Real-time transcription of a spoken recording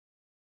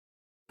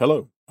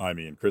Hello, I'm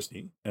Ian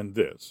Christie, and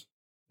this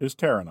is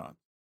Terranaut.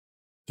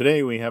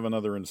 Today we have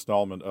another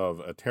installment of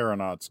A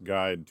Terranaut's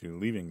Guide to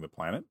Leaving the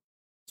Planet.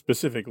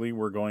 Specifically,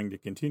 we're going to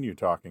continue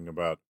talking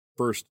about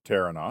first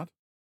Terranaut,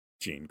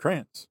 Gene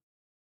Kranz.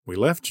 We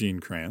left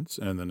Gene Kranz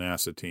and the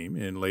NASA team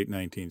in late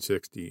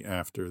 1960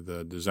 after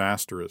the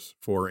disastrous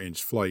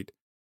 4-inch flight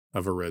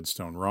of a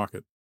Redstone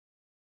rocket.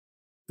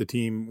 The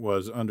team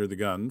was under the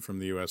gun from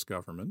the U.S.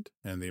 government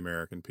and the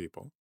American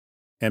people,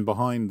 and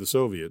behind the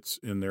Soviets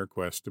in their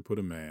quest to put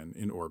a man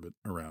in orbit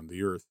around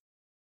the Earth.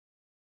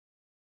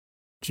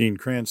 Gene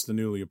Kranz, the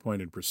newly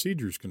appointed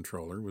procedures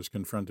controller, was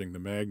confronting the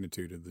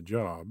magnitude of the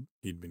job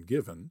he'd been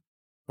given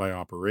by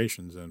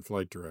operations and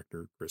flight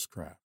director Chris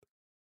Kraft.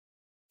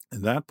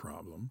 And that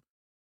problem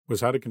was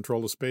how to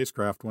control a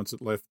spacecraft once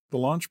it left the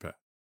launch pad.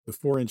 The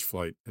 4-inch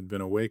flight had been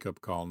a wake-up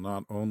call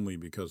not only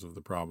because of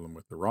the problem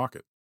with the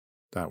rocket,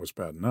 that was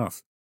bad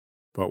enough,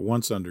 but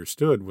once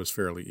understood was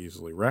fairly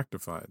easily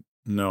rectified.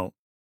 No,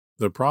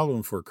 the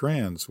problem for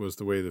Kranz was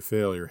the way the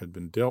failure had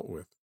been dealt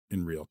with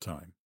in real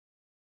time.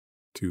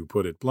 To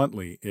put it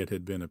bluntly, it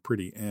had been a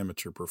pretty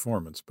amateur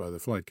performance by the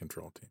flight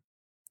control team.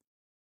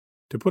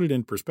 To put it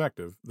in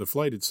perspective, the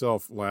flight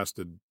itself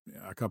lasted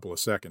a couple of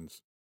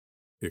seconds,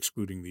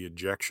 excluding the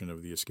ejection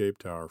of the escape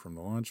tower from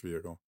the launch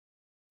vehicle.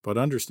 But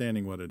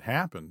understanding what had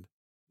happened,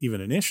 even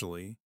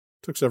initially,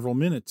 took several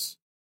minutes,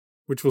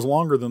 which was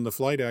longer than the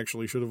flight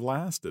actually should have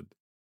lasted.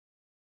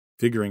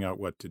 Figuring out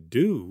what to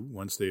do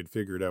once they had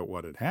figured out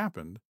what had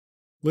happened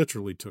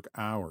literally took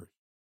hours,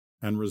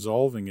 and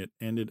resolving it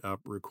ended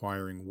up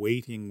requiring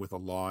waiting with a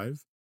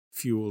live,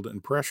 fueled,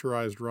 and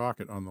pressurized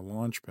rocket on the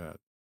launch pad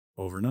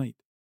overnight,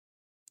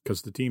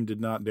 because the team did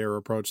not dare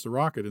approach the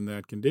rocket in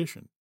that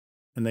condition,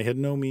 and they had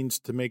no means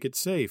to make it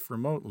safe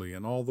remotely,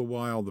 and all the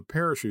while the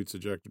parachutes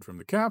ejected from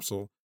the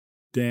capsule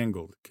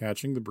dangled,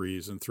 catching the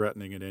breeze and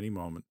threatening at any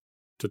moment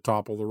to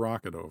topple the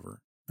rocket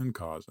over and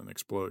cause an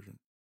explosion.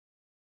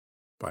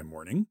 By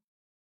morning,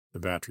 the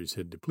batteries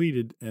had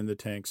depleted and the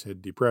tanks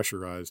had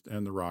depressurized,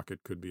 and the rocket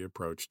could be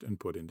approached and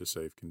put into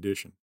safe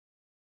condition.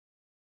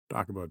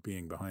 Talk about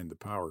being behind the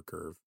power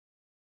curve.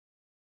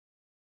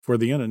 For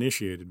the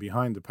uninitiated,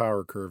 behind the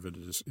power curve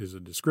is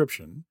a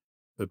description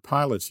that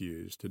pilots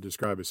use to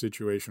describe a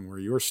situation where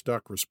you're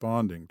stuck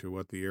responding to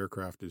what the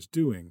aircraft is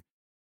doing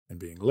and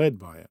being led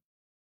by it,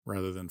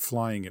 rather than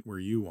flying it where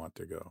you want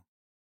to go.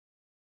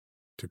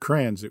 To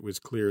Kranz, it was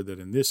clear that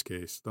in this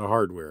case, the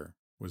hardware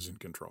was in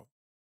control.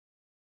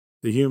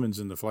 The humans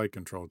in the flight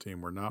control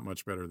team were not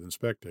much better than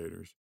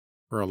spectators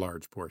for a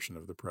large portion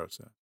of the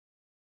process.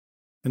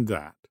 And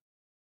that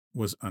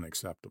was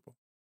unacceptable.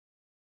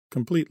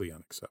 Completely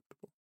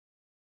unacceptable.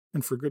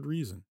 And for good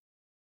reason.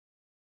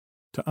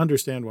 To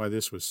understand why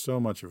this was so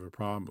much of a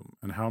problem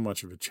and how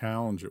much of a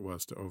challenge it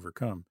was to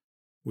overcome,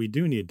 we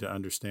do need to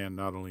understand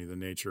not only the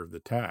nature of the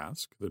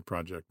task that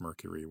Project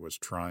Mercury was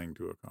trying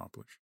to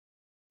accomplish,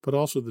 but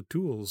also the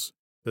tools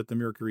that the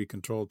Mercury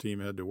control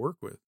team had to work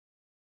with.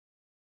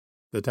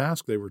 The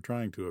task they were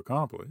trying to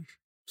accomplish,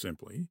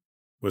 simply,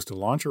 was to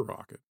launch a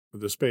rocket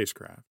with a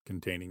spacecraft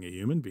containing a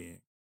human being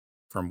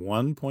from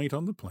one point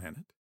on the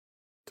planet,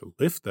 to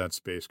lift that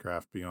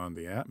spacecraft beyond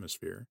the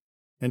atmosphere,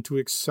 and to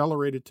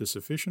accelerate it to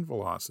sufficient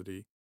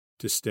velocity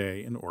to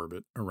stay in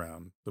orbit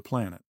around the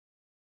planet.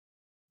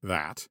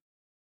 That,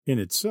 in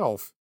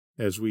itself,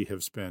 as we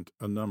have spent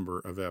a number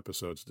of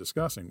episodes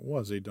discussing,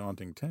 was a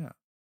daunting task.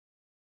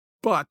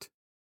 But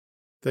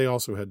they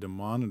also had to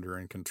monitor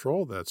and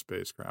control that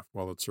spacecraft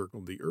while it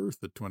circled the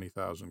Earth at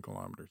 20,000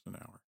 kilometers an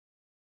hour.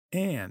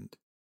 And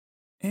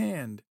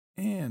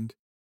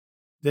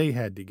they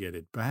had to get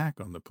it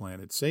back on the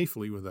planet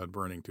safely without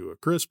burning to a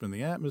crisp in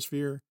the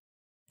atmosphere,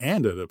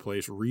 and at a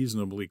place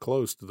reasonably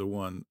close to the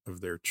one of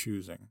their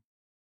choosing.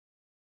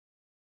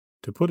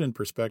 To put in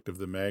perspective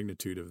the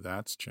magnitude of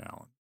that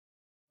challenge,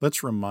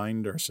 let's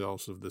remind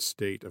ourselves of the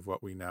state of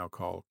what we now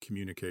call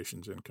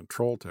communications and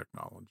control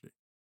technology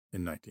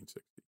in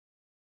 1960.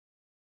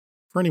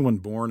 For anyone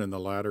born in the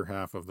latter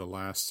half of the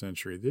last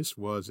century, this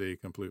was a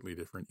completely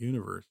different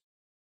universe.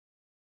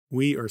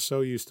 We are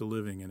so used to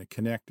living in a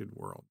connected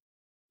world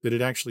that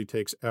it actually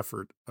takes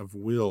effort of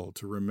will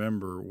to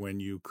remember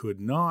when you could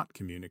not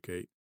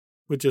communicate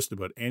with just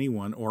about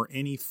anyone or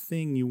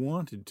anything you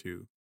wanted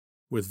to,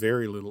 with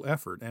very little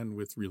effort and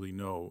with really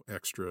no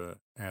extra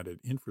added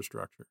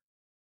infrastructure.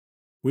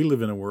 We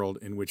live in a world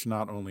in which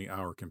not only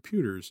our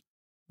computers,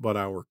 but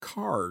our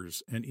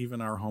cars and even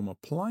our home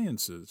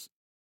appliances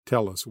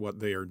tell us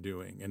what they are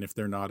doing and if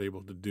they're not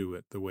able to do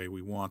it the way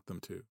we want them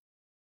to.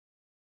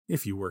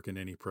 If you work in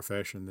any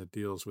profession that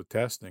deals with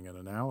testing and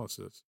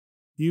analysis,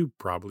 you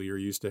probably are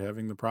used to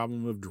having the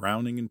problem of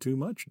drowning in too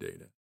much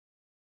data.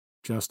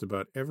 Just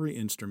about every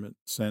instrument,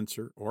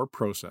 sensor, or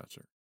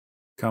processor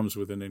comes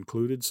with an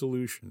included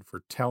solution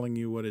for telling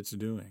you what it's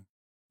doing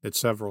at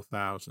several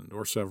thousand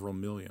or several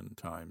million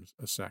times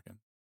a second.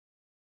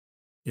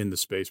 In the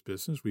space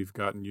business, we've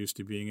gotten used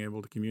to being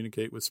able to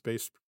communicate with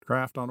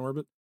spacecraft on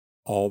orbit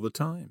all the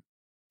time,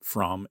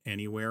 from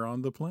anywhere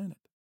on the planet.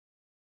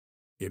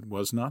 It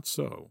was not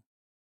so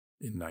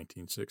in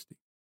 1960.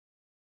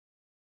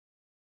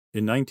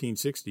 In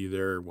 1960,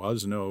 there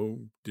was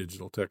no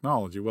digital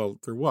technology. Well,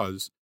 there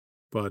was,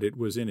 but it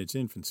was in its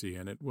infancy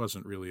and it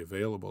wasn't really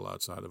available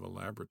outside of a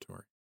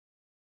laboratory.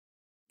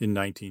 In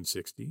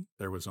 1960,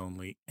 there was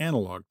only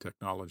analog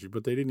technology,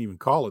 but they didn't even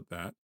call it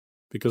that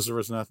because there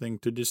was nothing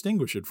to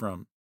distinguish it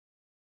from.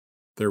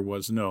 There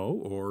was no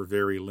or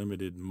very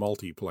limited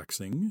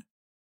multiplexing.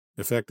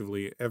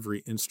 Effectively,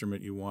 every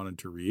instrument you wanted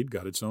to read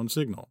got its own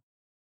signal,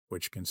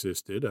 which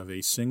consisted of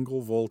a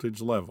single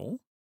voltage level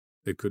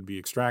that could be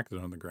extracted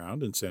on the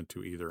ground and sent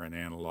to either an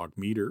analog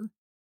meter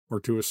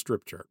or to a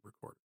strip chart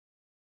recorder.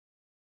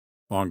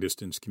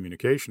 Long-distance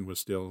communication was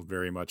still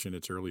very much in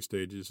its early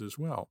stages as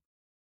well.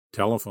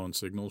 Telephone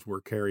signals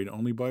were carried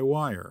only by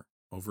wire,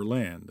 over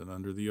land and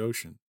under the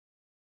ocean.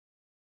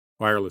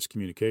 Wireless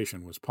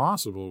communication was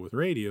possible with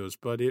radios,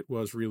 but it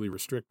was really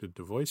restricted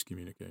to voice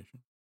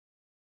communication.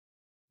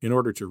 In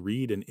order to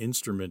read an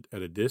instrument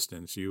at a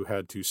distance, you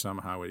had to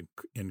somehow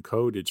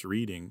encode its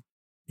reading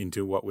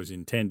into what was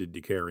intended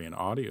to carry an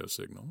audio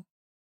signal,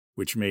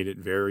 which made it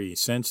very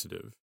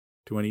sensitive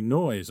to any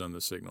noise on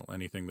the signal.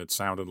 Anything that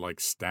sounded like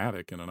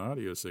static in an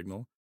audio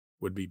signal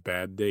would be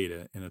bad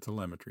data in a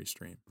telemetry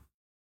stream.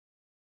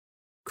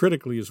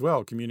 Critically as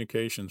well,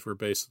 communications were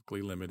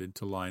basically limited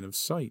to line of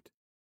sight.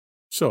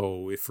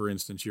 So, if, for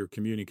instance, you're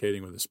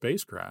communicating with a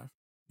spacecraft,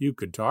 you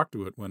could talk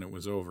to it when it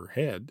was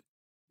overhead,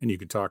 and you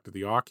could talk to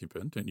the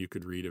occupant, and you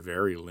could read a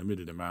very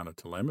limited amount of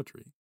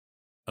telemetry.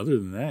 Other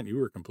than that, you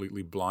were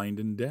completely blind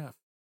and deaf.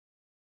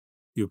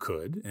 You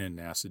could, and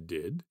NASA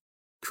did,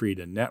 create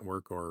a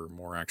network, or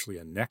more actually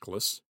a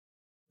necklace,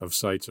 of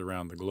sites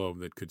around the globe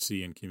that could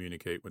see and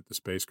communicate with the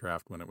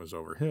spacecraft when it was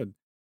overhead.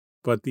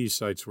 But these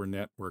sites were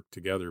networked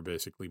together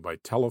basically by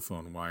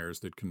telephone wires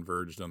that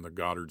converged on the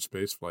Goddard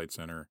Space Flight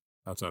Center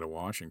outside of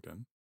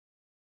Washington.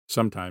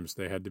 Sometimes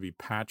they had to be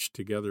patched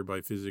together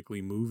by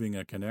physically moving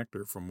a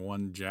connector from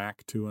one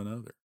jack to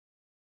another.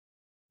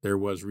 There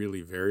was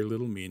really very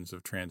little means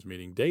of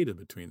transmitting data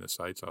between the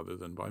sites other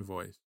than by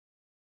voice.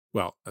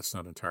 Well, that's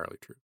not entirely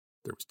true.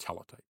 There was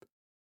teletype,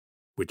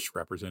 which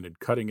represented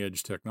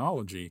cutting-edge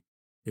technology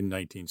in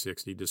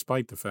 1960,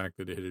 despite the fact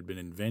that it had been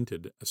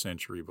invented a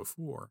century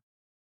before.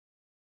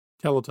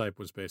 Teletype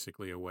was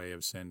basically a way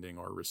of sending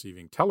or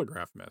receiving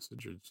telegraph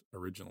messages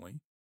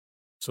originally,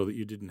 so that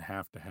you didn't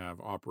have to have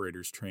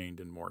operators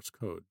trained in Morse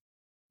code.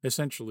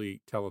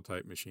 Essentially,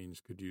 teletype machines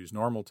could use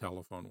normal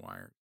telephone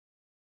wires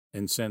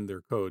and send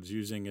their codes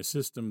using a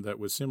system that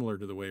was similar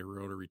to the way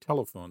rotary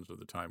telephones of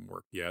the time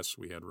worked. Yes,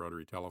 we had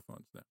rotary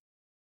telephones then.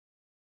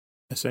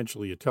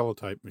 Essentially, a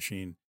teletype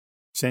machine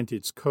sent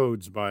its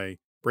codes by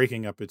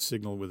breaking up its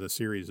signal with a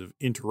series of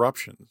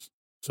interruptions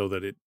so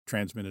that it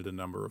transmitted a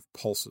number of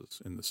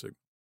pulses in the signal.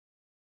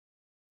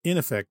 In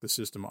effect, the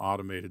system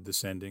automated the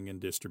sending and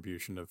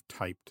distribution of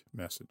typed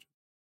messages.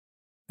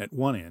 At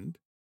one end,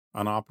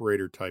 an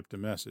operator typed a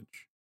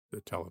message.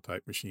 The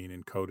teletype machine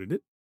encoded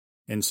it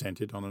and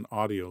sent it on an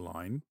audio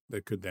line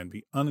that could then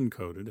be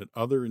unencoded at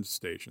other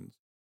stations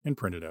and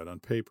printed out on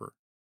paper.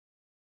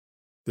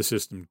 The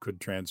system could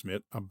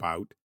transmit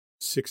about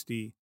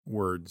 60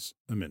 words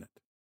a minute,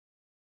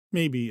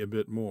 maybe a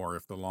bit more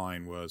if the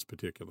line was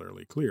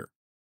particularly clear.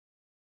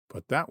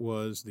 But that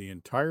was the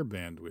entire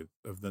bandwidth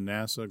of the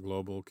NASA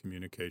Global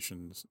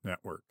Communications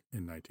Network in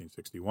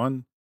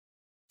 1961,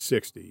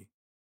 60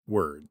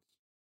 words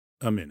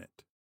a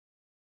minute.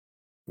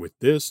 With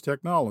this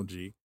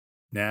technology,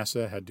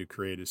 NASA had to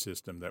create a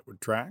system that would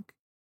track,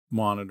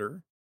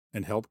 monitor,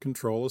 and help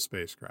control a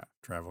spacecraft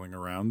traveling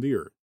around the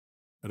Earth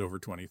at over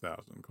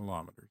 20,000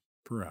 kilometers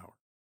per hour.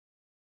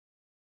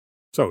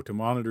 So, to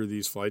monitor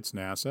these flights,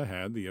 NASA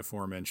had the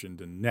aforementioned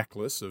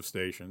necklace of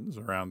stations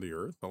around the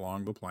Earth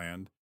along the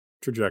planned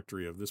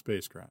trajectory of the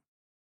spacecraft.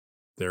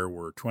 There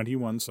were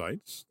 21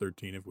 sites,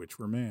 13 of which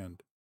were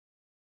manned.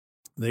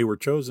 They were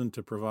chosen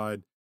to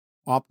provide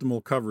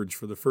optimal coverage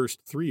for the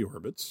first 3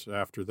 orbits.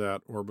 After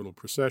that, orbital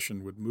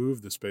precession would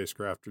move the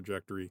spacecraft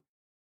trajectory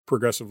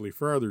progressively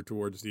farther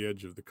towards the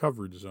edge of the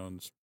coverage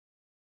zones.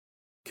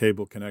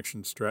 Cable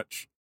connections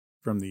stretch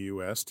from the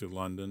U.S. to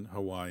London,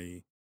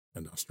 Hawaii,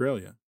 and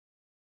Australia.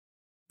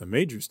 The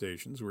major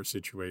stations were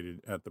situated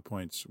at the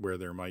points where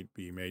there might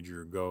be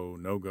major go,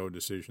 no-go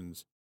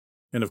decisions,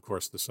 and of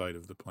course the site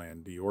of the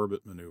planned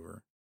deorbit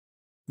maneuver.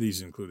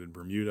 These included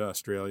Bermuda,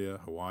 Australia,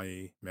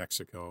 Hawaii,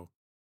 Mexico,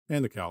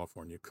 and the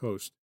California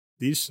coast.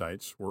 These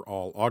sites were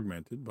all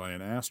augmented by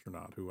an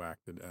astronaut who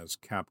acted as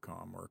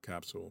Capcom, or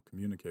capsule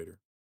communicator.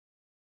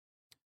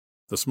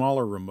 The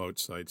smaller remote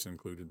sites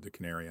included the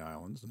Canary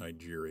Islands,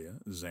 Nigeria,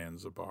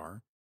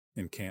 Zanzibar,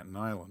 and Canton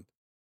Island,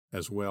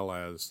 as well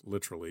as,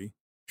 literally,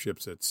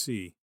 ships at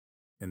sea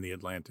in the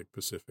Atlantic,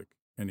 Pacific,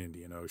 and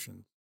Indian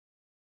Oceans.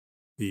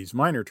 These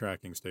minor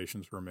tracking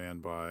stations were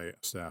manned by a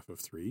staff of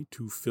 3,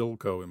 2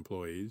 Philco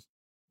employees,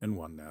 and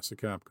 1 NASA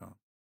Capcom.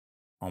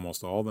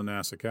 Almost all the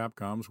NASA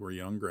Capcoms were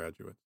young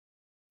graduates.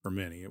 For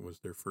many, it was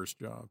their first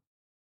job.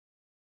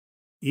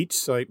 Each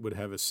site would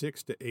have a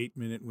 6 to 8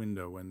 minute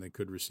window when they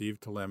could receive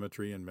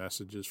telemetry and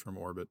messages from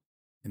orbit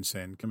and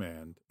send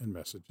command and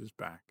messages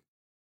back.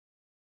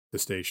 The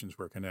stations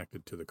were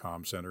connected to the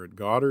comm center at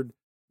Goddard,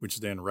 which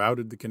then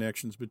routed the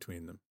connections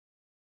between them.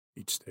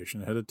 Each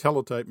station had a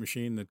teletype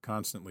machine that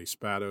constantly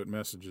spat out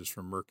messages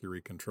from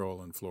Mercury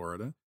Control in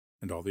Florida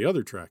and all the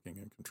other tracking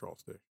and control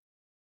stations.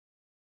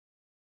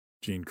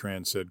 Gene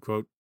Kranz said,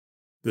 quote,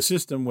 "The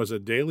system was a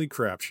daily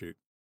crapshoot,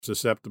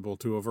 susceptible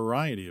to a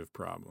variety of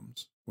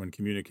problems. When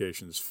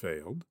communications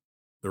failed,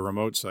 the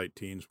remote site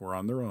teams were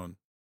on their own,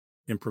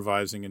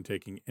 improvising and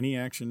taking any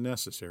action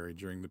necessary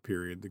during the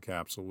period the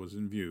capsule was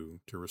in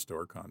view to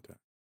restore contact."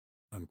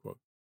 Unquote.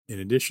 In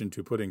addition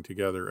to putting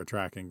together a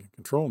tracking and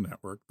control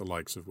network, the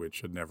likes of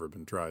which had never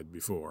been tried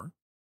before,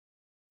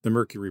 the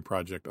Mercury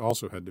project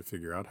also had to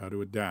figure out how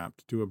to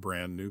adapt to a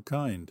brand new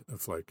kind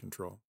of flight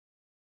control.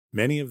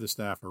 Many of the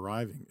staff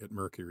arriving at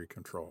Mercury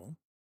Control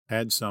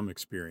had some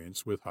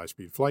experience with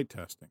high-speed flight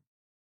testing.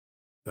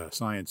 The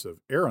science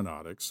of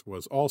aeronautics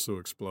was also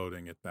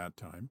exploding at that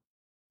time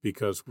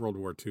because World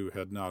War II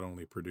had not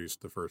only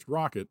produced the first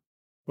rocket,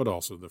 but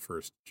also the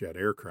first jet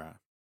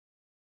aircraft.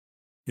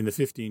 In the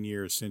 15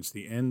 years since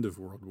the end of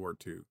World War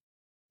II,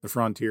 the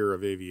frontier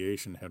of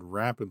aviation had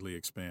rapidly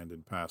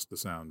expanded past the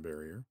sound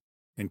barrier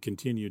and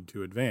continued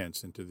to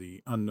advance into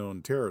the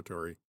unknown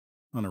territory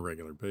on a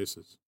regular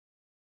basis.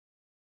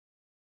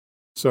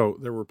 So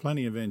there were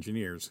plenty of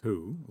engineers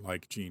who,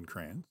 like Gene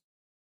Kranz,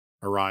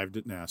 arrived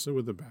at NASA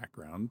with a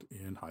background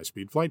in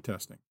high-speed flight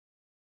testing.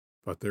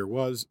 But there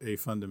was a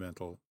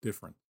fundamental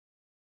difference.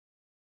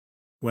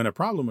 When a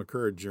problem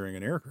occurred during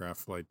an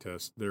aircraft flight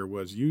test, there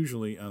was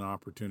usually an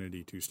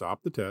opportunity to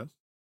stop the test,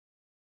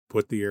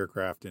 put the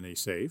aircraft in a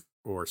safe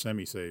or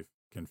semi-safe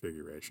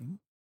configuration,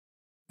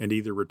 and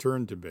either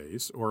return to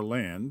base or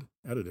land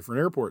at a different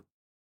airport.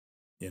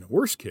 In a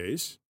worst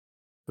case,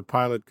 the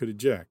pilot could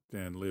eject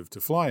and live to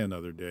fly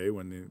another day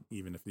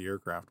even if the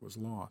aircraft was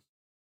lost.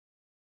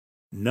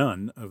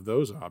 None of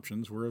those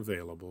options were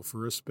available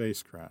for a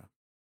spacecraft.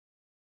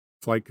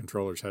 Flight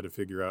controllers had to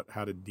figure out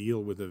how to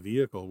deal with a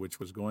vehicle which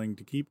was going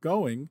to keep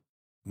going,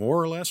 more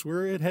or less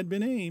where it had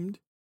been aimed,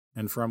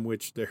 and from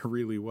which there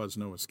really was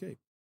no escape.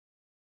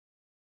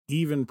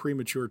 Even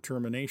premature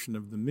termination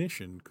of the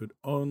mission could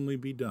only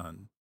be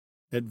done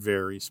at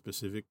very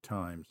specific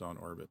times on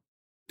orbit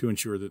to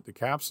ensure that the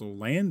capsule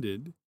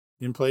landed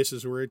in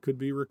places where it could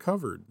be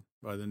recovered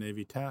by the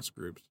Navy task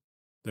groups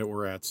that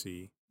were at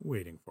sea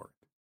waiting for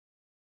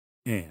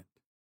it.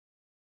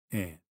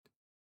 And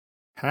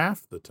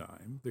half the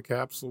time, the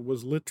capsule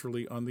was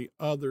literally on the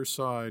other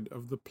side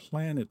of the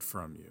planet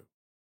from you.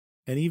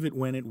 And even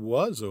when it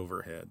was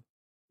overhead,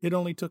 it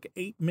only took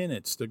 8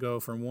 minutes to go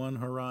from one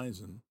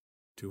horizon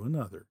to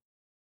another.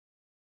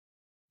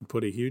 It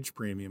put a huge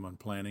premium on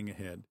planning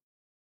ahead,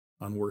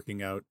 on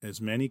working out as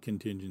many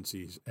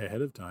contingencies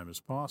ahead of time as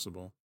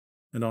possible,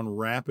 and on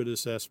rapid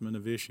assessment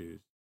of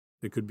issues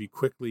that could be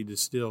quickly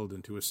distilled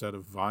into a set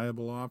of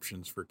viable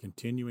options for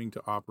continuing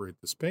to operate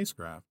the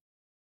spacecraft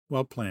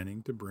while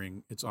planning to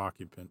bring its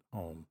occupant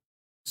home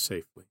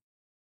safely.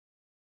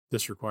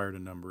 This required a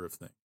number of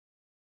things.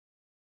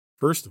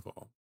 First of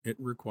all, it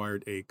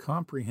required a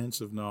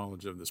comprehensive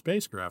knowledge of the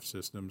spacecraft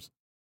systems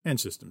and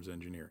systems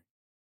engineering.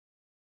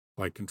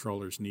 Flight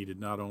controllers needed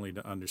not only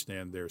to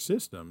understand their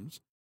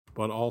systems,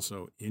 but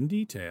also, in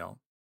detail,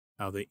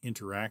 how they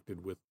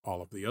interacted with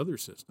all of the other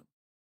systems.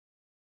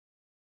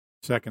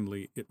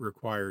 Secondly, it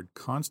required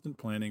constant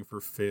planning for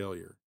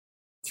failure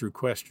through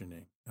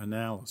questioning,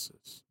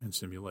 analysis, and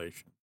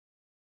simulation.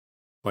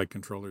 Flight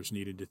controllers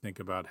needed to think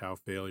about how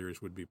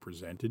failures would be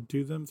presented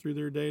to them through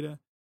their data,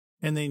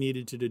 and they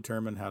needed to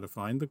determine how to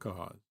find the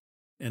cause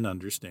and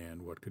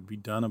understand what could be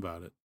done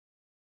about it.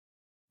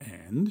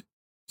 And,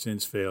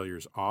 since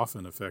failures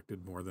often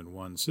affected more than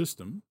one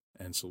system,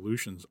 and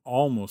solutions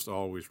almost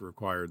always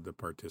required the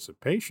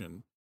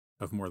participation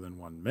of more than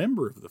one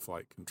member of the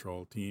flight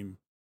control team,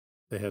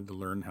 they had to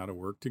learn how to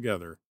work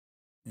together,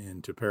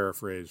 and to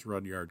paraphrase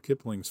Rudyard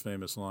Kipling's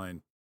famous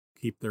line,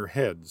 keep their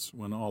heads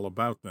when all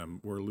about them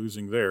were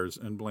losing theirs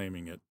and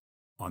blaming it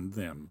on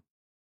them.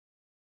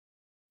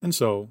 And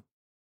so,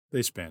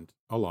 they spent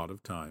a lot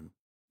of time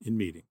in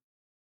meetings.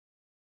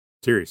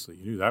 Seriously,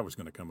 you knew that was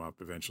going to come up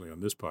eventually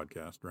on this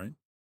podcast, right?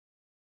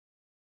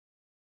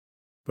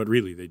 But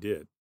really, they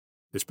did.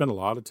 They spent a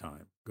lot of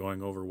time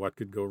going over what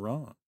could go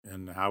wrong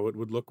and how it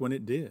would look when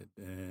it did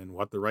and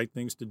what the right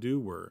things to do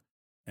were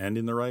and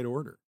in the right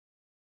order.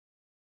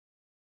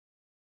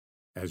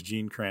 As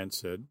Gene Kranz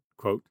said,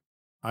 quote,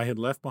 "I had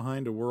left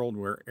behind a world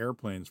where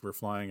airplanes were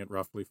flying at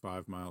roughly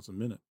 5 miles a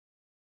minute.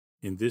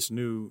 In this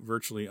new,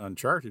 virtually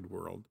uncharted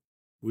world,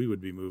 we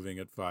would be moving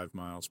at 5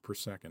 miles per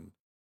second.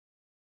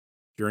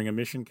 During a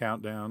mission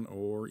countdown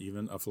or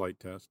even a flight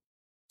test,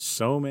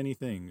 so many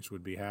things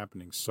would be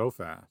happening so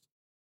fast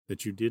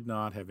that you did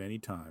not have any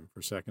time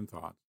for second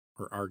thoughts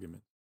or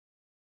argument.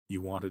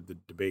 You wanted the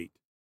debate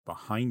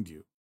behind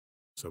you,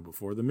 so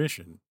before the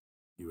mission,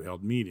 you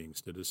held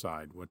meetings to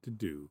decide what to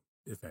do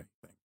if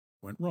anything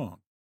went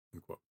wrong."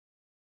 Unquote.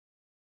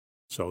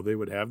 So they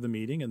would have the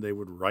meeting and they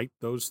would write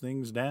those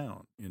things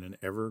down in an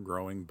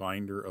ever-growing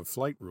binder of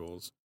flight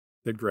rules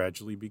that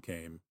gradually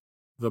became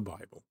the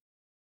Bible.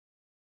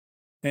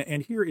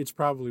 And here it's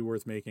probably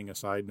worth making a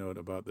side note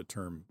about the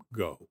term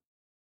go.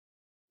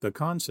 The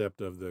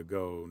concept of the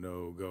go,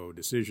 no-go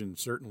decision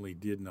certainly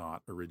did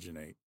not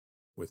originate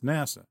with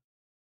NASA,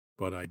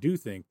 but I do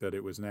think that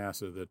it was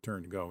NASA that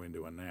turned go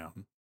into a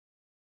noun,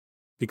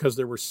 because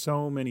there were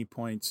so many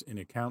points in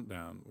a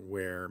countdown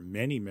where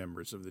many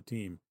members of the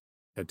team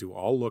had to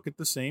all look at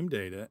the same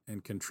data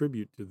and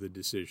contribute to the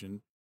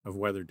decision of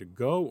whether to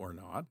go or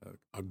not,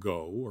 a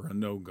go or a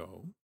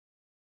no-go.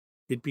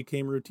 It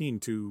became routine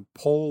to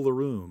poll the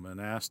room and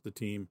ask the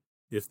team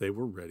if they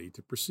were ready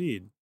to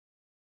proceed.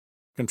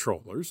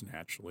 Controllers,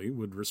 naturally,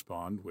 would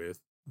respond with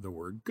the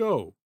word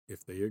go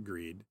if they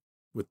agreed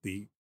with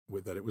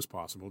that it was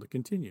possible to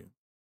continue.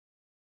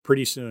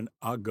 Pretty soon,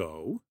 a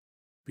go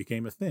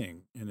became a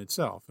thing in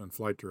itself, and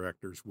flight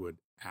directors would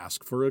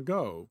ask for a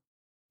go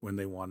when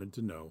they wanted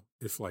to know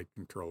if flight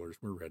controllers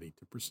were ready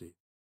to proceed.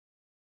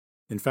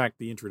 In fact,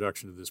 the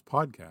introduction of this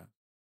podcast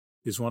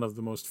is one of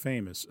the most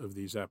famous of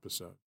these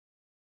episodes.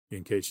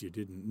 In case you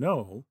didn't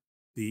know,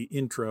 the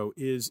intro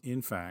is,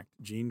 in fact,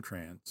 Gene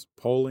Kranz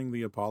polling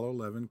the Apollo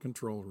 11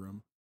 control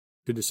room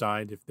to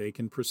decide if they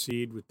can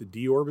proceed with the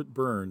deorbit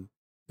burn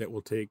that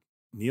will take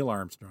Neil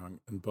Armstrong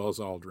and Buzz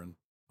Aldrin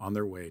on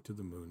their way to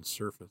the moon's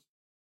surface.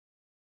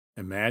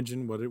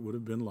 Imagine what it would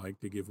have been like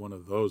to give one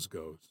of those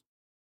goes.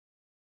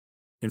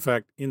 In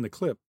fact, in the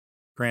clip,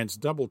 Kranz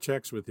double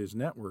checks with his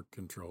network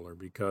controller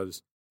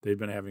because they'd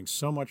been having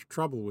so much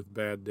trouble with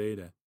bad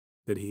data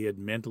that he had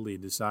mentally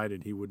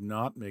decided he would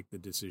not make the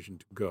decision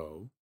to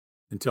go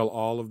until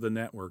all of the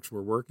networks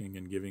were working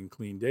and giving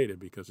clean data,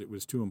 because it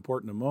was too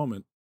important a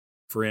moment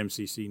for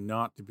MCC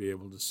not to be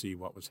able to see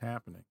what was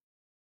happening.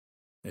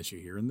 As you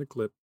hear in the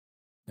clip,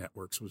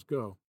 networks was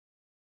go.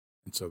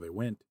 And so they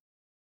went.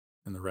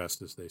 And the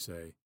rest, as they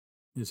say,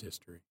 is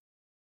history.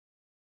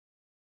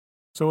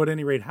 So at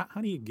any rate,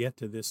 how do you get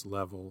to this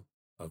level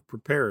of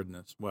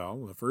preparedness?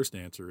 Well, the first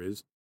answer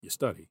is you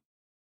study.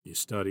 You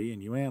study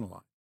and you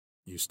analyze.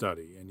 You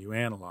study and you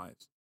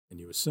analyze and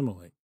you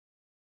assimilate.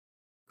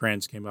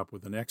 Kranz came up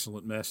with an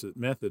excellent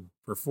method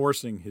for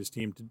forcing his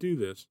team to do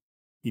this.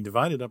 He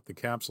divided up the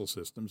capsule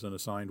systems and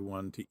assigned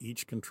one to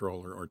each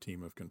controller or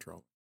team of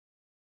controllers.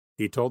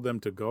 He told them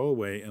to go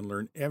away and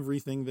learn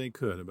everything they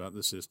could about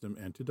the system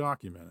and to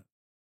document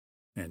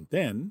it. And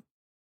then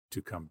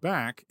to come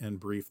back and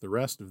brief the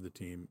rest of the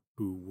team,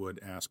 who would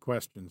ask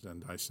questions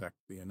and dissect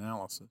the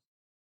analysis.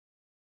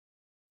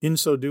 In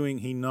so doing,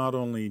 he not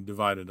only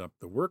divided up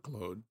the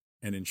workload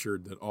and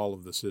ensured that all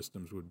of the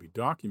systems would be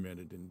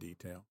documented in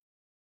detail,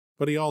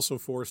 but he also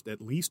forced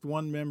at least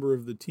one member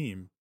of the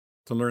team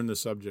to learn the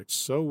subject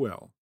so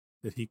well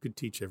that he could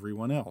teach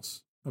everyone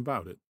else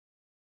about it.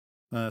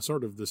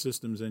 Sort of the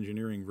systems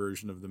engineering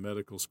version of the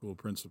medical school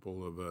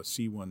principle of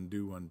see one,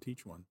 do one,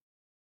 teach one.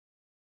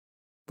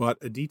 But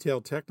a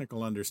detailed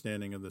technical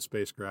understanding of the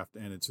spacecraft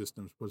and its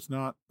systems was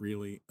not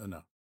really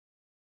enough.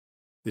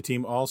 The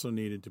team also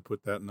needed to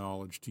put that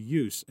knowledge to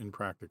use in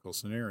practical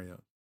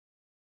scenarios.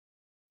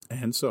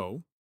 And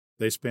so,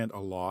 they spent a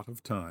lot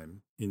of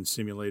time in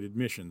simulated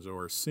missions,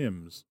 or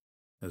sims,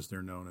 as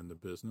they're known in the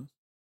business.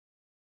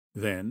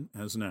 Then,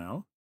 as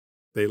now,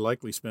 they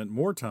likely spent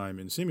more time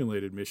in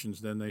simulated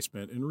missions than they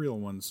spent in real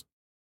ones.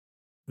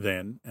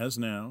 Then, as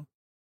now,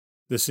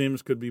 the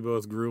sims could be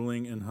both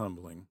grueling and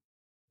humbling.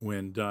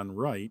 When done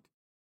right,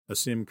 a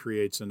sim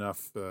creates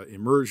enough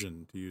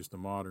immersion, to use the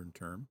modern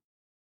term,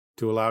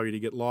 to allow you to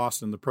get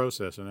lost in the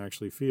process and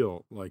actually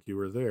feel like you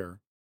were there.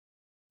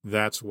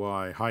 That's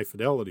why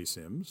high-fidelity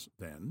sims,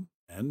 then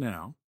and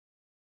now,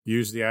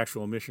 use the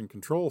actual mission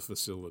control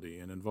facility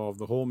and involve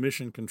the whole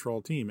mission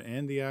control team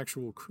and the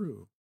actual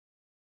crew.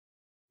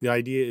 The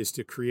idea is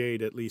to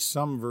create at least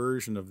some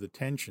version of the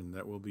tension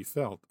that will be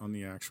felt on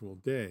the actual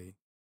day.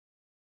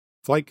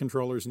 Flight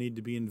controllers need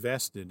to be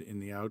invested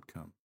in the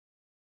outcome.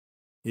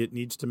 It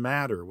needs to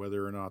matter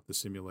whether or not the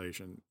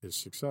simulation is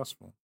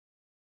successful.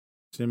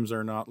 Sims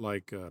are not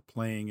like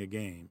playing a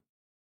game.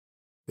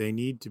 They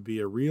need to be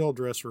a real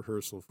dress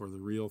rehearsal for the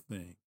real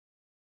thing.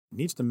 It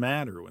needs to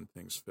matter when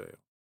things fail.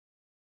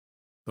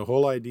 The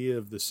whole idea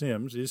of the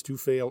sims is to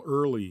fail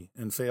early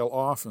and fail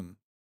often,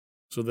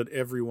 so that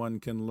everyone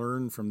can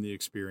learn from the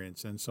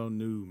experience and so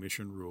new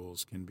mission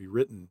rules can be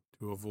written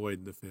to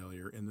avoid the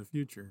failure in the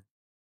future.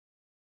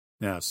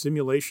 Now,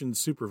 simulation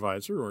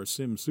supervisor, or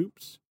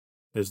SimSoups,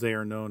 as they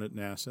are known at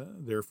NASA,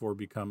 therefore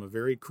become a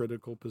very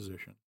critical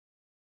position.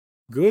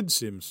 Good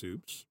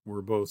SimSoups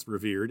were both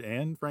revered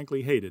and,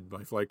 frankly, hated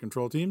by flight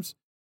control teams.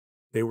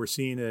 They were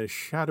seen as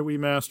shadowy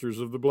masters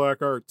of the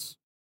black arts,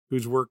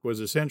 whose work was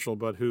essential,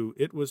 but who,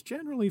 it was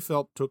generally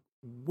felt, took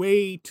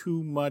way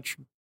too much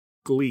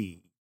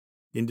glee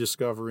in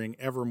discovering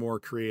ever more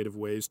creative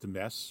ways to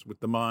mess with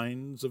the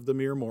minds of the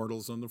mere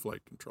mortals on the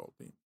flight control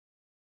team.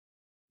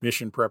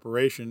 Mission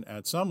preparation,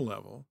 at some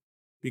level,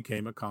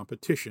 became a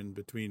competition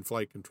between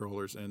flight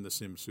controllers and the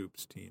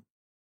SimSoups team.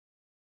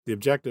 The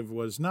objective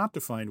was not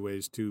to find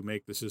ways to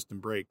make the system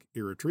break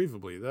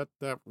irretrievably.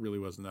 That really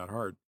wasn't that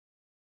hard.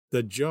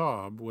 The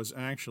job was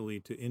actually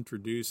to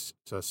introduce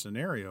a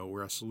scenario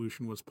where a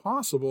solution was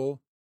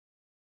possible,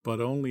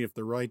 but only if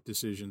the right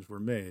decisions were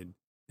made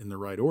in the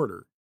right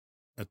order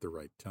at the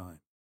right time.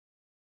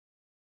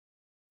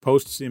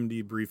 Post-sim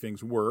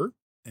debriefings were,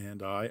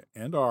 and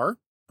are,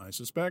 I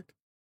suspect,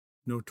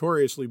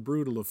 notoriously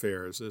brutal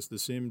affairs, as the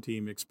sim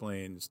team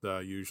explains the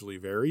usually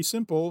very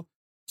simple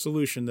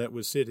solution that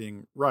was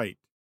sitting right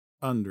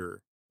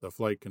under the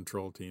flight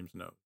control team's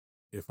nose,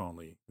 if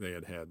only they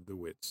had had the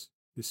wits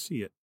to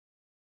see it.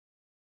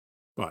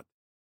 But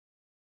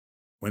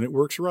when it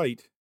works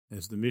right,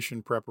 as the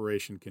mission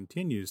preparation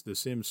continues, the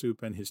sim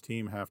soup and his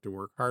team have to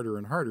work harder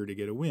and harder to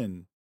get a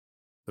win.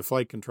 The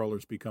flight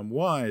controllers become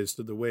wise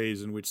to the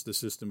ways in which the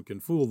system can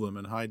fool them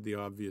and hide the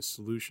obvious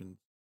solutions.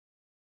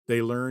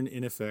 They learn,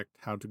 in effect,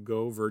 how to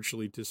go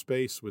virtually to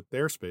space with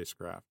their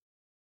spacecraft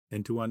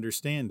and to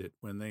understand it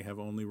when they have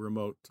only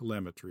remote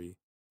telemetry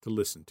to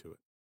listen to it.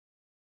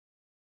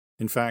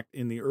 In fact,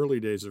 in the early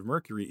days of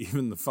Mercury,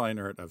 even the fine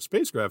art of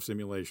spacecraft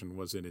simulation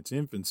was in its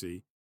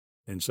infancy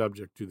and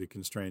subject to the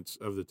constraints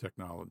of the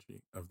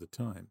technology of the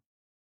time.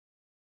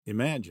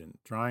 Imagine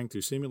trying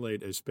to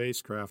simulate a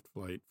spacecraft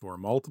flight for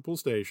multiple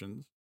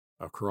stations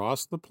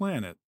across the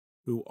planet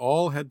who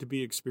all had to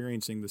be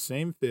experiencing the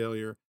same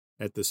failure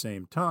at the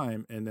same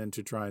time, and then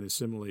to try to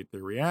simulate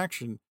their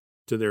reaction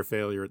to their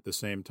failure at the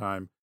same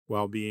time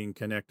while being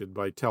connected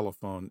by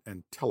telephone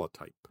and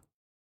teletype.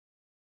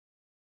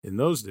 In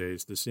those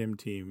days, the sim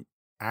team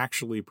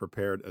actually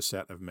prepared a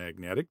set of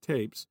magnetic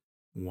tapes,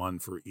 one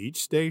for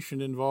each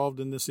station involved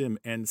in the sim,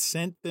 and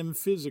sent them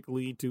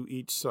physically to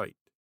each site.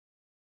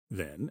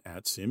 Then,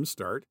 at sim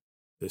start,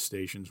 the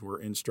stations were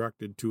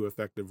instructed to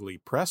effectively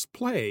press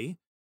play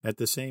at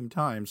the same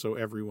time so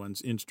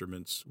everyone's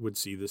instruments would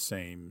see the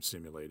same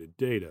simulated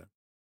data.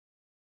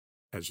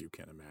 As you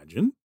can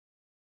imagine,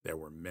 there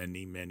were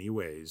many, many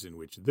ways in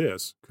which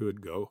this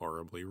could go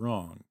horribly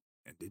wrong,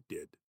 and it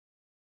did,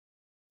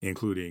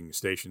 including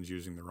stations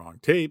using the wrong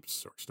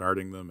tapes or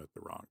starting them at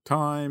the wrong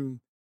time.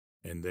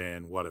 And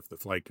then what if the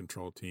flight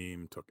control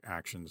team took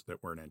actions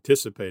that weren't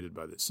anticipated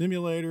by the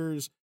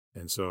simulators,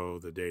 and so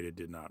the data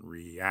did not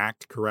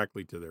react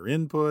correctly to their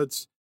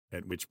inputs,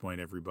 at which point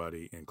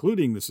everybody,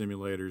 including the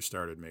simulators,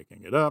 started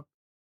making it up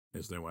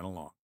as they went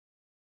along.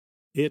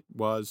 It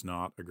was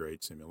not a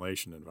great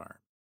simulation environment,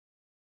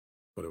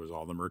 but it was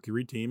all the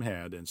Mercury team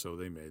had, and so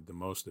they made the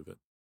most of it.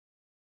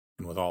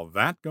 And with all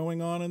that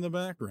going on in the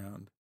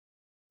background,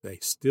 they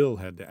still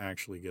had to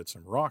actually get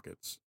some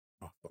rockets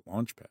off the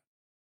launch pad.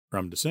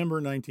 From December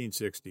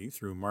 1960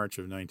 through March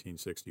of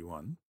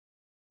 1961,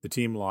 the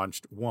team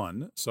launched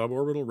one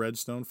suborbital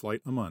Redstone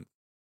flight a month,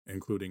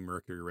 including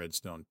Mercury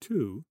Redstone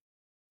 2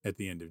 at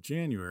the end of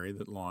January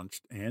that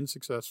launched and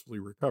successfully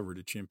recovered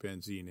a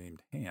chimpanzee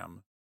named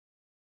Ham.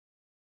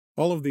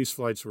 All of these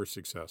flights were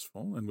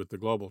successful, and with the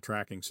global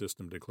tracking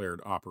system declared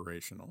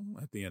operational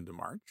at the end of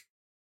March,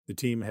 the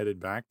team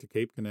headed back to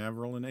Cape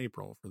Canaveral in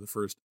April for the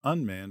first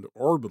unmanned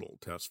orbital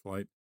test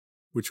flight,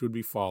 which would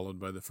be followed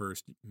by the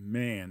first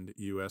manned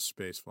U.S.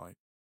 spaceflight,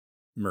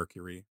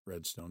 Mercury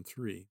Redstone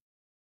 3.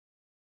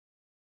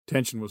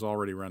 Tension was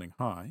already running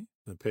high.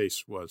 The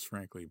pace was,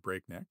 frankly,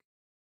 breakneck.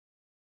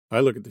 I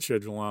look at the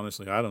schedule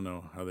honestly. I don't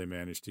know how they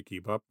managed to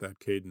keep up that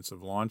cadence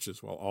of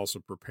launches while also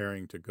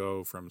preparing to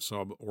go from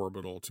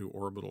suborbital to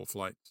orbital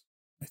flights.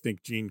 I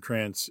think Gene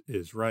Kranz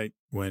is right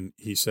when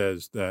he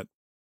says that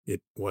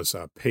it was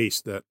a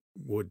pace that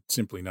would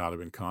simply not have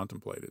been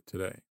contemplated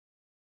today.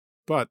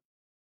 But,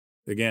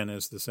 again,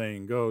 as the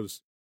saying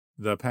goes,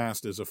 the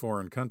past is a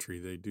foreign country.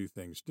 They do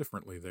things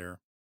differently there.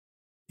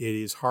 It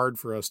is hard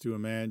for us to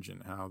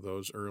imagine how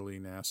those early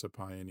NASA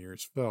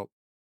pioneers felt.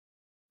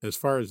 As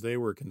far as they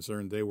were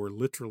concerned, they were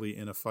literally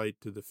in a fight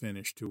to the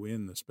finish to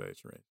win the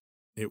space race.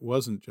 It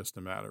wasn't just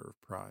a matter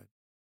of pride.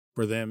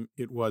 For them,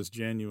 it was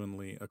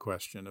genuinely a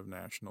question of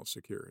national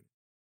security.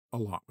 A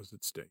lot was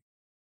at stake.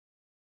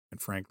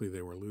 And frankly,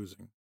 they were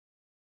losing.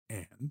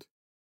 And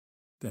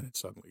then it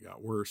suddenly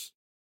got worse.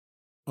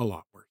 A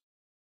lot worse.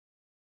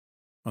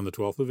 On the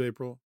 12th of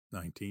April,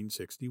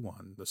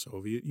 1961, the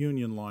Soviet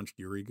Union launched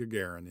Yuri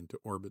Gagarin into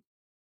orbit.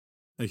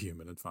 A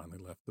human had finally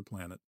left the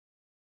planet,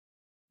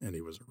 and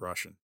he was a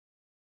Russian.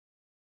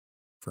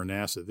 For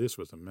NASA, this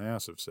was a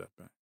massive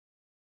setback.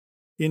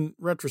 In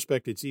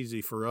retrospect, it's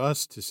easy for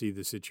us to see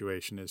the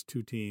situation as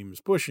two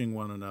teams pushing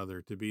one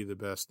another to be the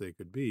best they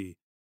could be,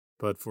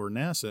 but for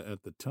NASA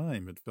at the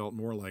time, it felt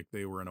more like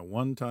they were in a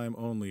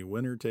one-time-only,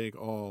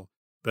 winner-take-all,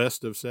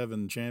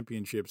 best-of-7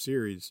 championship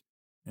series,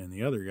 and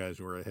the other guys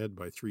were ahead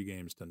by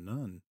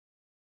 3-0.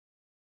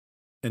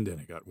 And then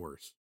it got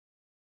worse.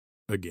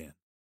 Again.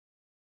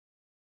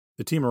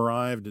 The team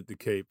arrived at the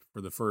Cape for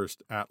the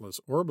first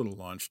Atlas orbital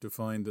launch to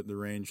find that the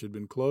range had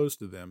been closed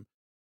to them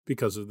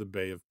because of the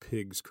Bay of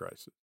Pigs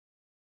crisis.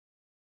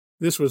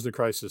 This was the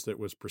crisis that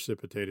was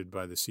precipitated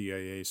by the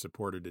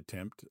CIA-supported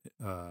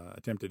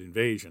attempted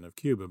invasion of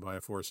Cuba by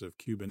a force of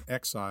Cuban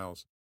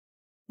exiles,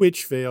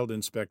 which failed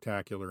in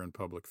spectacular and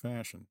public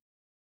fashion.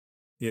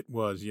 It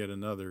was yet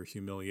another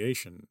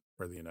humiliation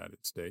for the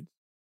United States,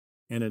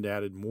 and it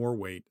added more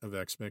weight of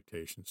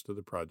expectations to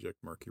the Project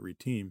Mercury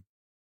team.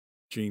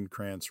 Gene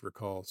Kranz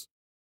recalls,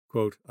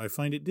 quote, "I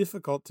find it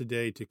difficult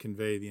today to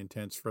convey the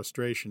intense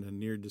frustration and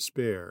near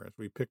despair as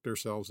we picked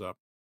ourselves up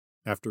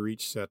after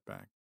each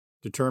setback.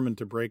 determined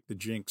to break the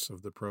jinx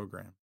of the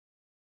program.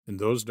 In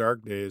those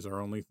dark days,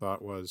 our only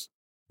thought was,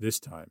 this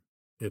time,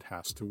 it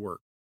has to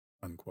work,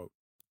 unquote.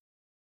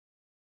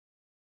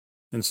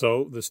 And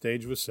so the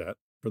stage was set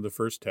for the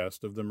first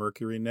test of the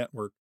Mercury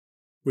network,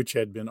 which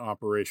had been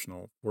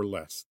operational for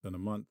less than a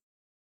month.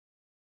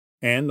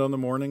 And on the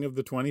morning of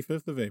the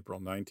 25th of April,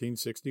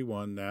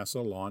 1961,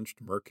 NASA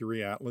launched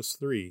Mercury Atlas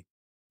III,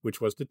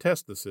 which was to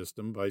test the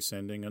system by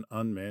sending an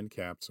unmanned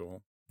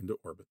capsule into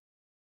orbit.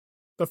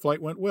 The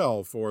flight went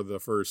well for the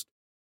first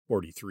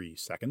 43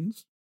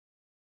 seconds.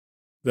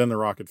 Then the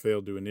rocket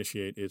failed to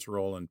initiate its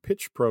roll and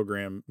pitch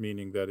program,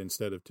 meaning that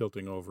instead of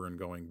tilting over and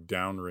going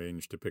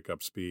downrange to pick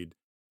up speed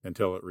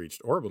until it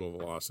reached orbital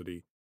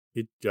velocity,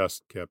 it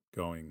just kept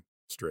going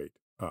straight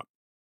up.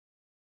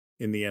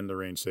 In the end, the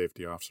range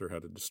safety officer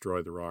had to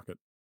destroy the rocket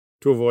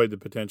to avoid the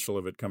potential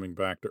of it coming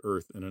back to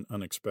Earth in an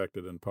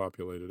unexpected and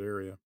populated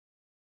area.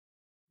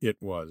 It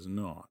was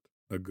not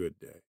a good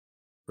day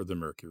for the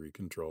Mercury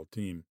control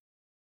team.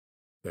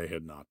 They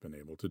had not been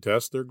able to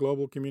test their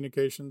global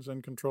communications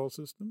and control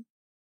system.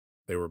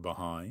 They were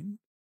behind.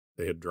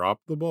 They had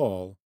dropped the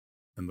ball,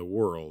 and the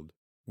world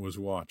was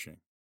watching.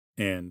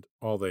 And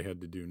all they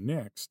had to do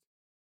next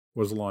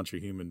was launch a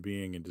human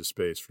being into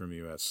space from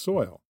U.S.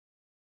 soil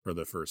for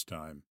the first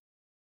time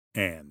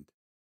and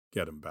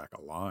get him back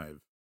alive.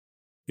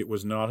 It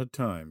was not a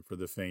time for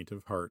the faint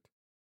of heart.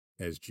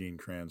 As Gene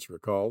Kranz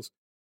recalls,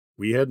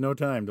 we had no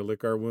time to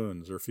lick our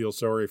wounds or feel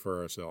sorry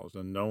for ourselves,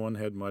 and no one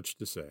had much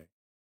to say.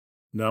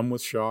 Numb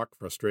with shock,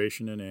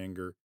 frustration, and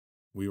anger,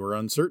 we were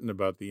uncertain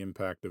about the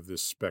impact of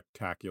this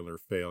spectacular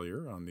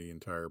failure on the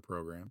entire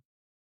program.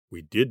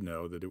 We did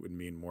know that it would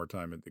mean more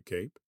time at the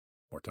Cape,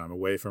 more time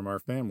away from our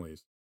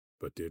families,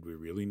 but did we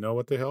really know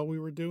what the hell we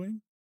were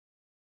doing?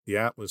 The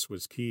Atlas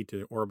was key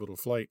to orbital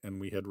flight, and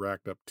we had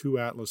racked up 2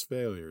 Atlas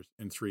failures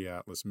and 3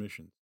 Atlas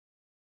missions.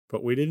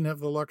 But we didn't have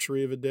the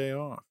luxury of a day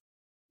off.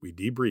 We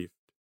debriefed,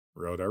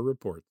 wrote our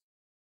reports,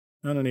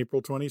 and on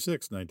April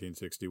 26,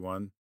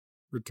 1961,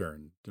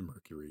 returned to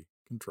Mercury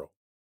control.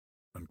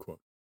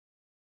 Unquote.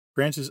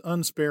 Kranz is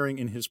unsparing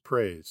in his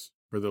praise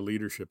for the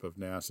leadership of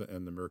NASA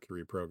and the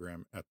Mercury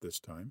program at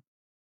this time.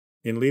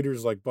 In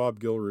leaders like Bob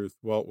Gilruth,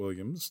 Walt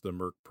Williams,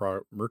 the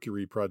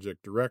Mercury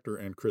Project Director,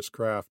 and Chris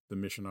Kraft, the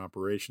Mission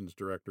Operations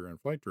Director and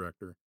Flight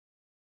Director,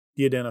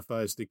 he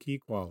identifies the key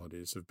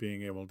qualities of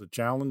being able to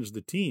challenge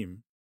the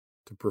team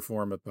to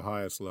perform at the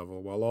highest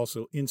level while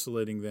also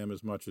insulating them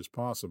as much as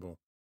possible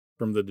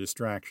from the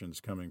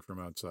distractions coming from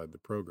outside the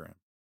program.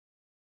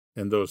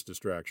 And those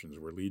distractions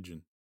were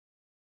legion.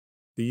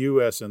 The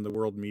U.S. and the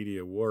world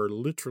media were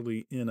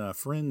literally in a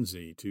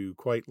frenzy to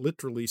quite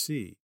literally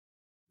see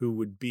who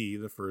would be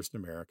the first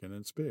American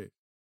in space.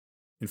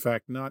 In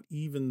fact, not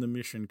even the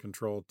mission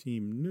control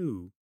team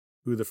knew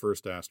who the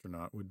first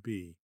astronaut would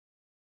be.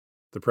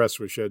 The press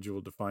was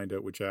scheduled to find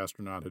out which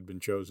astronaut had been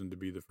chosen to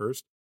be the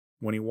first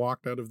when he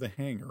walked out of the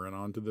hangar and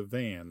onto the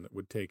van that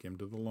would take him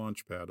to the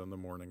launch pad on the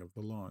morning of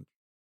the launch.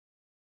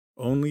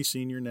 Only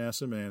senior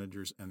NASA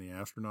managers and the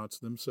astronauts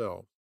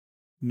themselves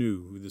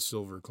knew who the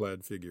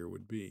silver-clad figure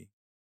would be.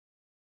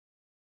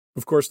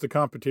 Of course, the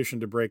competition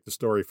to break the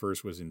story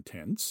first was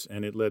intense,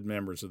 and it led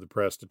members of the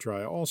press to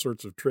try all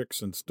sorts of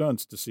tricks and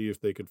stunts to see if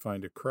they could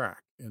find a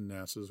crack in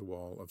NASA's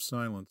wall of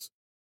silence.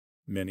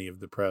 Many of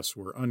the press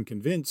were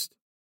unconvinced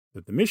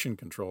that the mission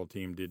control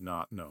team did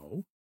not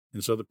know,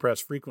 and so the press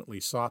frequently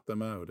sought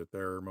them out at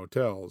their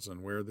motels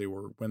and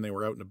when they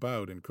were out and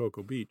about in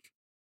Cocoa Beach.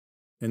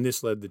 And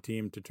this led the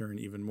team to turn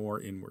even more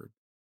inward,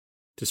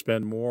 to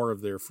spend more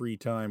of their free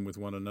time with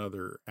one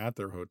another at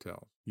their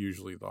hotel,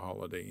 usually the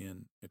Holiday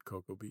Inn at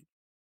Cocoa Beach.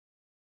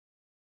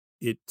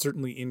 It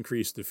certainly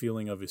increased the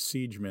feeling of a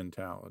siege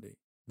mentality,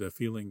 the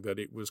feeling that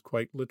it was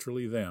quite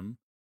literally them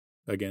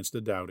against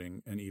a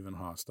doubting and even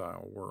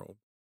hostile world.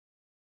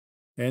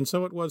 And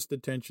so it was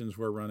that tensions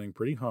were running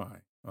pretty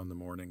high on the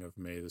morning of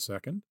May the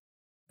 2nd,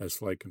 as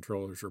flight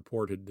controllers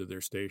reported to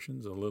their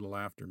stations a little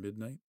after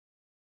midnight.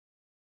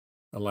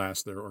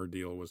 Alas, their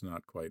ordeal was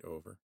not quite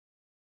over.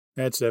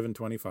 At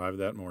 7:25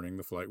 that morning,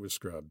 the flight was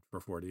scrubbed for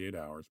 48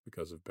 hours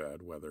because of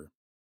bad weather.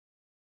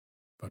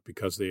 But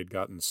because they had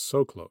gotten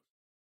so close,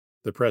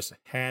 the press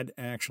had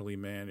actually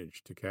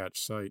managed to catch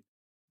sight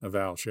of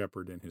Al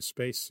Shepard in his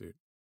spacesuit,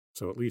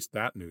 so at least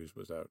that news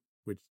was out,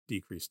 which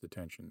decreased the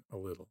tension a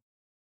little.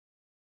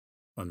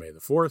 On May the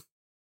 4th,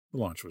 the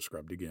launch was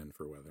scrubbed again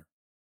for weather.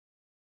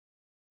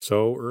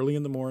 So, early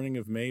in the morning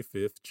of May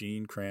 5th,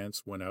 Gene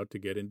Kranz went out to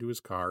get into his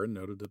car and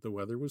noted that the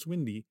weather was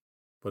windy,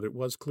 but it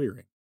was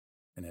clearing.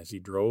 And as he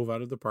drove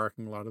out of the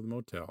parking lot of the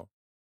motel,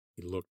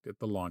 he looked at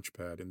the launch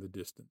pad in the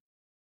distance.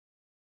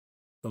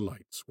 The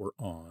lights were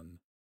on.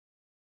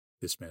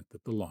 This meant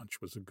that the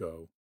launch was a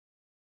go.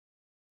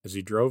 As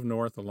he drove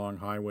north along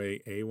Highway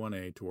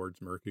A1A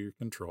towards Mercury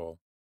Control,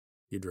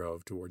 he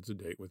drove towards a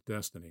date with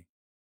destiny.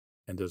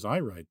 And as I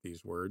write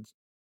these words,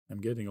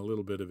 I'm getting a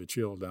little bit of a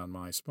chill down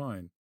my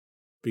spine,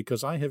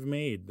 because I have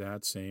made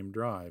that same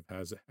drive,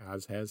 as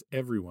has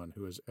everyone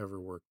who has ever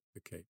worked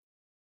at the Cape.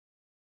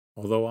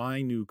 Although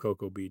I knew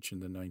Cocoa Beach in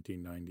the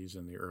 1990s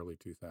and the early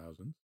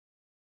 2000s,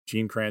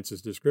 Gene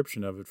Kranz's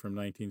description of it from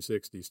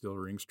 1960 still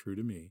rings true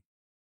to me.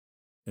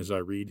 As I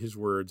read his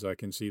words, I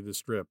can see the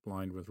strip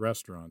lined with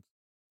restaurants,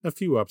 a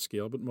few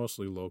upscale but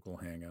mostly local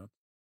hangouts,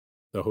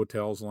 the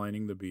hotels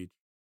lining the beach,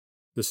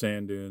 the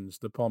sand dunes,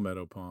 the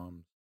palmetto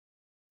palms.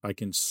 I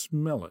can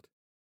smell it,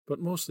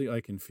 but mostly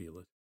I can feel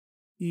it.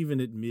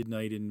 Even at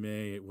midnight in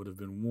May, it would have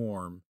been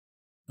warm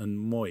and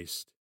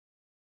moist.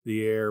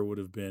 The air would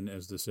have been,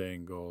 as the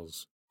saying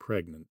goes,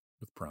 pregnant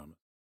with promise.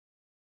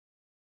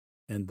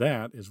 And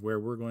that is where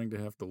we're going to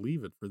have to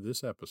leave it for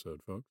this episode,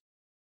 folks.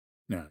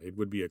 Now, it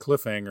would be a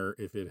cliffhanger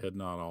if it had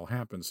not all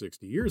happened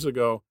 60 years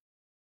ago,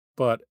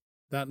 but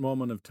that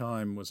moment of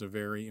time was a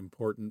very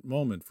important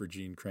moment for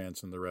Gene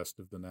Kranz and the rest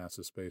of the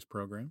NASA space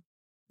program.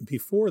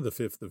 Before the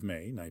 5th of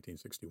May,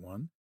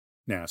 1961,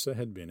 NASA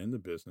had been in the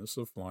business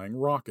of flying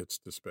rockets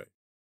to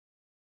space.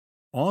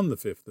 On the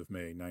 5th of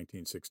May,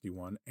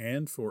 1961,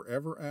 and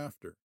forever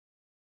after,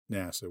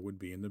 NASA would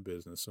be in the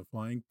business of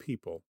flying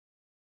people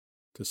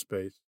to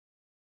space,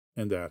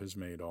 and that has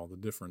made all the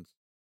difference.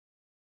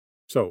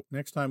 So,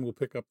 next time we'll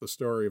pick up the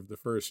story of the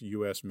first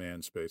U.S.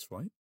 manned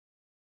spaceflight.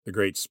 The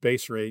great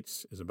space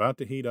race is about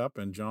to heat up,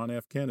 and John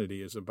F.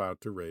 Kennedy is about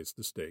to raise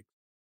the stakes.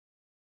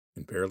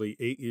 In barely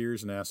 8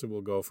 years, NASA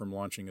will go from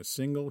launching a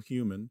single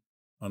human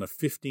on a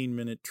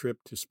 15-minute trip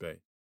to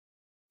space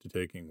to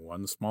taking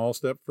one small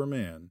step for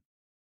man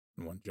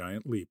and one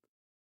giant leap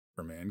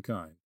for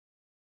mankind.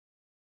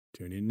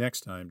 Tune in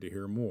next time to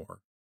hear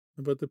more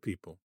about the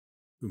people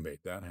who made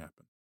that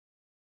happen.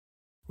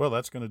 Well,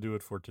 that's going to do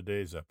it for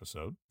today's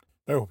episode.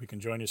 I hope you can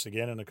join us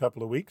again in a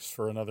couple of weeks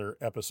for another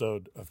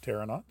episode of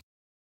Terranaut.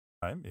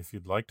 If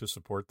you'd like to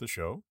support the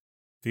show,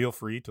 feel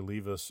free to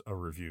leave us a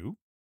review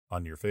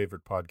on your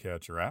favorite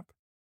podcatcher app,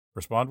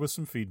 respond with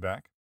some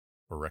feedback,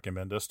 or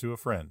recommend us to a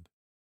friend.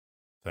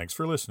 Thanks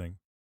for listening,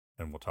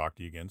 and we'll talk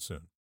to you again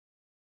soon.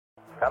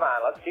 Come on,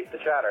 let's keep the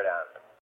chatter down.